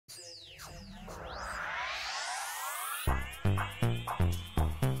Welcome,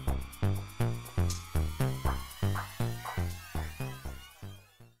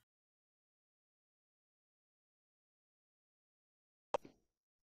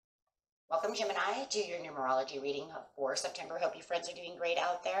 Gemini, to your numerology reading for September. Hope you friends are doing great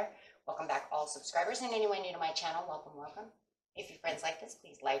out there. Welcome back, all subscribers, and anyone new to my channel, welcome, welcome. If your friends like this,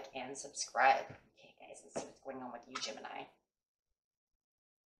 please like and subscribe. Okay, guys, let's see what's going on with you, Gemini.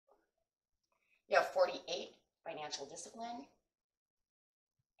 You have 48, financial discipline,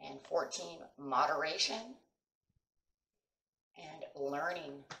 and 14, moderation, and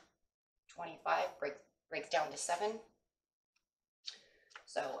learning. 25 breaks down to 7.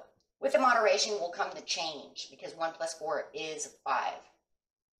 So with the moderation will come the change, because 1 plus 4 is 5.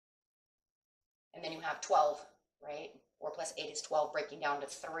 And then you have 12, right? 4 plus 8 is 12, breaking down to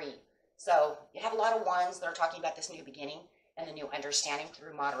 3. So you have a lot of ones that are talking about this new beginning and the new understanding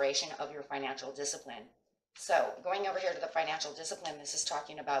through moderation of your financial discipline. So going over here to the financial discipline, this is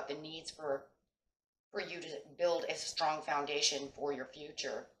talking about the needs for you to build a strong foundation for your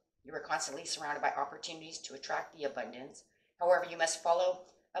future. You are constantly surrounded by opportunities to attract the abundance. However, you must follow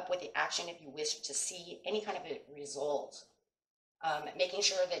up with the action if you wish to see any kind of a result. Making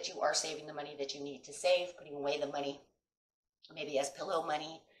sure that you are saving the money that you need to save, putting away the money maybe as pillow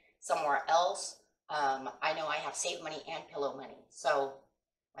money somewhere else. I know I have saved money and pillow money. So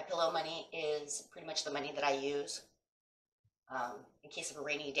my pillow money is pretty much the money that I use in case of a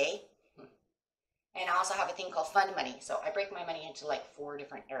rainy day. And I also have a thing called fund money. So I break my money into like 4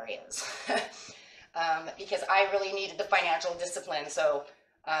 different areas because I really needed the financial discipline. So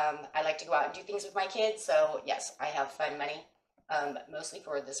I like to go out and do things with my kids. So yes, I have fund money, mostly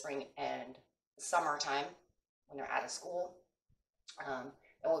for the spring and summertime when they're out of school. And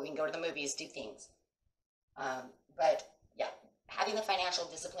we can go to the movies, do things. But yeah, having the financial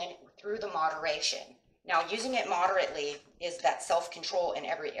discipline through the moderation. Now, using it moderately is that self-control in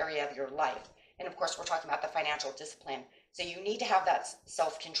every area of your life. And of course, we're talking about the financial discipline. So you need to have that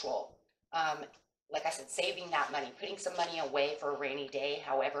self-control. Like I said, saving that money, putting some money away for a rainy day,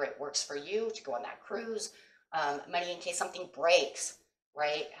 however it works for you, to go on that cruise, money in case something breaks,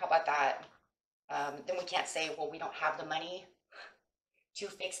 right? How about that? Then we can't say, well, we don't have the money to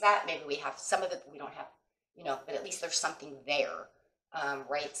fix that. Maybe we have some of it, but we don't have, but at least there's something there,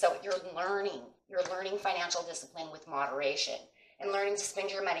 right? So you're learning financial discipline with moderation and learning to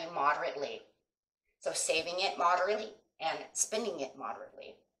spend your money moderately. So saving it moderately and spending it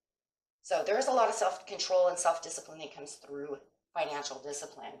moderately. So there's a lot of self-control and self-discipline that comes through financial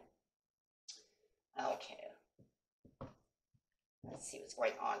discipline. Okay. Let's see what's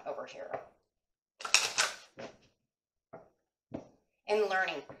going on over here. And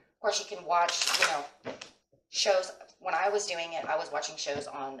learning. Of course, you can watch, shows. When I was doing it, I was watching shows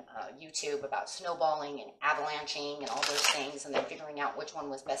on YouTube about snowballing and avalanching and all those things, and then figuring out which one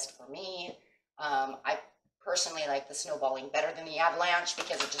was best for me. I personally like the snowballing better than the avalanche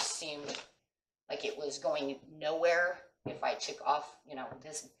because it just seemed like it was going nowhere if I took off,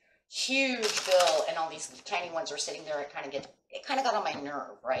 this huge bill and all these tiny ones are sitting there. It kind of got on my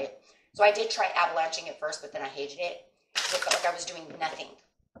nerve, right? So I did try avalanching at first, but then I hated it. It felt like I was doing nothing.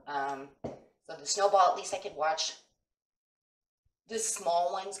 So the snowball, at least I could watch the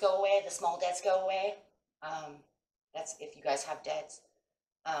small ones go away, the small debts go away. That's if you guys have debts.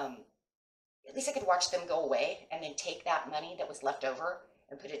 At least I could watch them go away and then take that money that was left over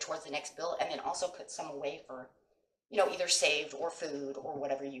and put it towards the next bill, and then also put some away for, either saved or food or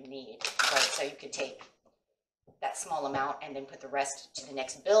whatever you need, right? So you could take that small amount and then put the rest to the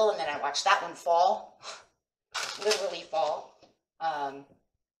next bill, and then I watched that one fall, literally fall.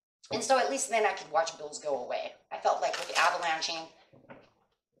 And so at least then I could watch bills go away. I felt like with the avalanching,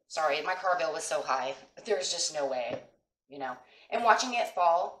 sorry, my car bill was so high, there's just no way, and watching it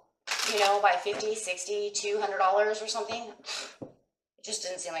fall, by $50, $60, $200 or something, it just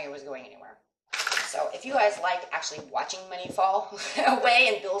didn't seem like it was going anywhere. So if you guys like actually watching money fall away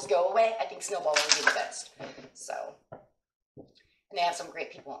and bills go away, I think snowballing would be the best. So, and they have some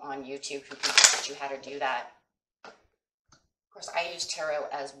great people on YouTube who can teach you how to do that. Of course, I use tarot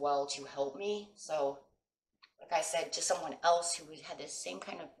as well to help me. So, like I said to someone else who had this same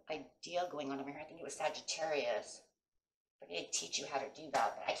kind of idea going on over here, I think it was Sagittarius. I could teach you how to do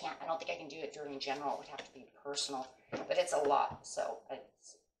that, but I don't think I can do it during general. It would have to be personal, but it's a lot. So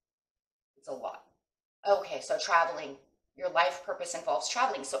it's a lot. Okay, so traveling. Your life purpose involves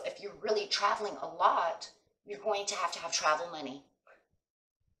traveling. So if you're really traveling a lot, you're going to have travel money,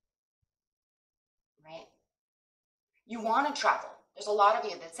 right? You want to travel. There's a lot of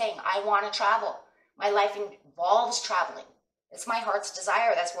you that's saying, I want to travel. My life involves traveling. It's my heart's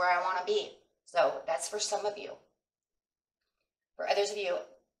desire. That's where I want to be. So that's for some of you. For others of you,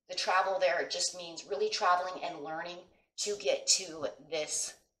 the travel there just means really traveling and learning to get to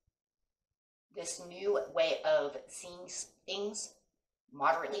this new way of seeing things,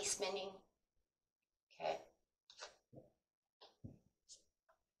 moderately spending. Okay.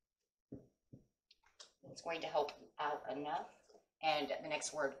 It's going to help you out enough. And the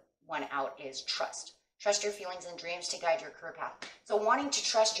next one out is trust. Trust your feelings and dreams to guide your career path. So wanting to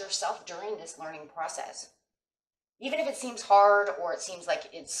trust yourself during this learning process. Even if it seems hard or it seems like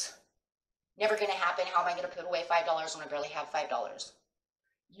it's never going to happen, how am I going to put away $5 when I barely have $5?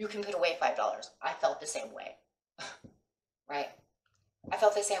 You can put away $5. I felt the same way, right? I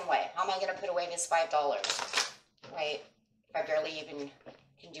felt the same way. How am I going to put away this $5, right? I barely even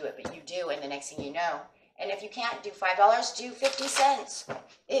can do it, but you do, and the next thing you know. And if you can't do $5, do 50 cents.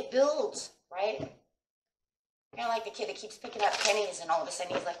 It builds, right? Kind of like the kid that keeps picking up pennies, and all of a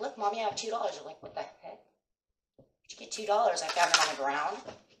sudden he's like, look, Mommy, I have $2. You're like, what the heck? Did you get $2? I found it on the ground.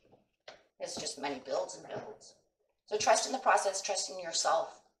 It's just money builds and builds. So trust in the process, trust in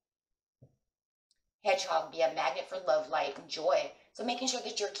yourself. Hedgehog, be a magnet for love, light, and joy. So making sure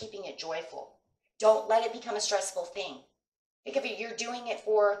that you're keeping it joyful. Don't let it become a stressful thing. Think of it, you're doing it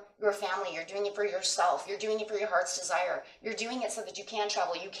for your family, you're doing it for yourself, you're doing it for your heart's desire. You're doing it so that you can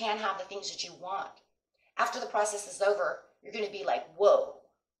travel, you can have the things that you want. After the process is over, you're going to be like, whoa.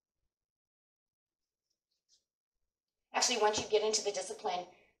 Actually, once you get into the discipline,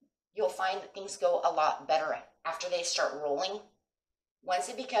 you'll find that things go a lot better after they start rolling. Once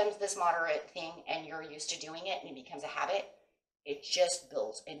it becomes this moderate thing and you're used to doing it and it becomes a habit, it just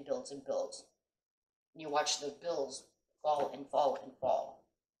builds and builds and builds. And you watch the bills fall and fall and fall.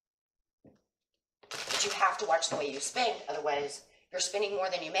 But you have to watch the way you spend. Otherwise, if you're spending more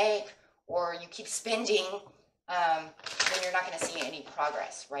than you make, or you keep spending, then you're not going to see any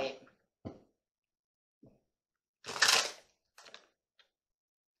progress, right?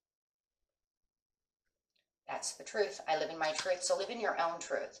 That's the truth. I live in my truth, so live in your own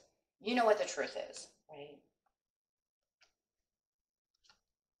truth. You know what the truth is, right?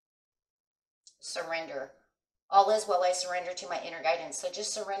 Surrender. All is well, I surrender to my inner guidance. So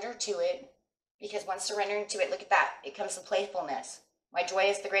just surrender to it, because once surrendering to it, look at that. It comes to playfulness. My joy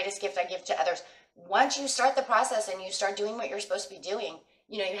is the greatest gift I give to others. Once you start the process and you start doing what you're supposed to be doing,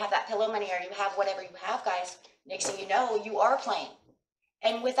 you know, you have that pillow money or you have whatever you have, guys. Next thing you know, you are playing.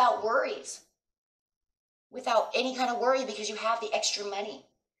 And without worries. Without any kind of worry, because you have the extra money.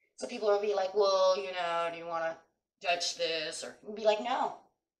 So people will be like, well, you know, do you want to touch this? Or you'll be like, no,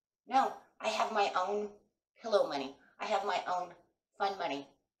 I have my own pillow money. I have my own fun money.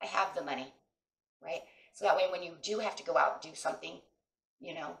 I have the money, right? So that way when you do have to go out and do something,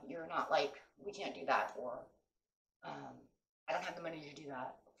 you know, you're not like, we can't do that, or I don't have the money to do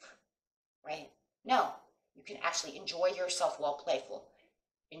that, right? No, you can actually enjoy yourself while playful.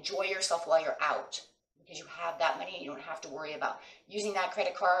 Enjoy yourself while you're out, because you have that money. You don't have to worry about using that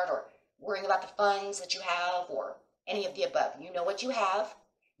credit card or worrying about the funds that you have or any of the above. You know what you have.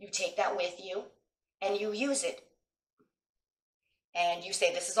 You take that with you and you use it. And you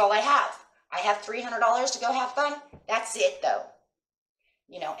say, this is all I have. I have $300 to go have fun. That's it, though.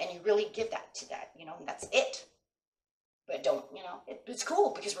 You know, and you really give that to that, you know, and that's it. But don't, you know, it's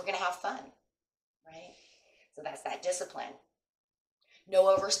cool because we're going to have fun, right? So that's that discipline.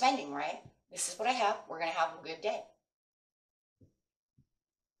 No overspending, right? This is what I have. We're going to have a good day.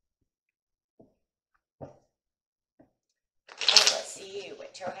 So let's see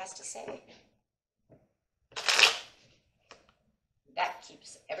what Tarot has to say. That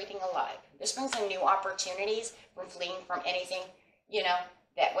keeps everything alive. This brings in new opportunities from fleeing from anything, you know,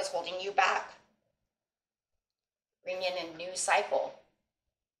 that was holding you back. Bring in a new cycle.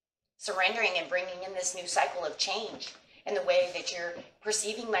 Surrendering and bringing in this new cycle of change in the way that you're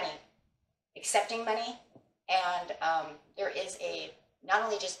perceiving money, accepting money, and there is a, not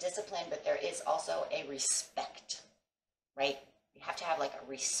only just discipline, but there is also a respect, right? You have to have like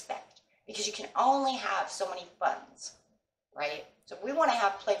a respect, because you can only have so many funds, right? So we want to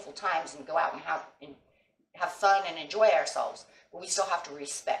have playful times and go out and have fun and enjoy ourselves, but we still have to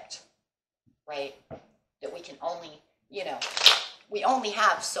respect, right? That we can only, you know, we only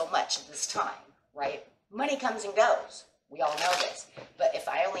have so much at this time, right? Money comes and goes. We all know this. But if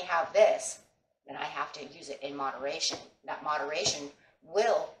I only have this, then I have to use it in moderation. That moderation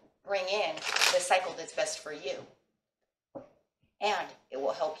will bring in the cycle that's best for you. And it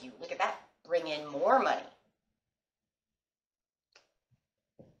will help you, look at that, bring in more money.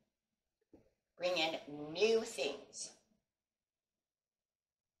 Bring in new things.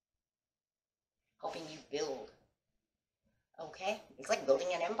 Helping you build. Okay? It's like building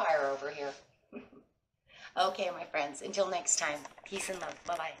an empire over here. Okay, my friends, until next time, peace and love.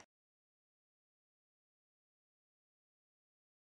 Bye-bye.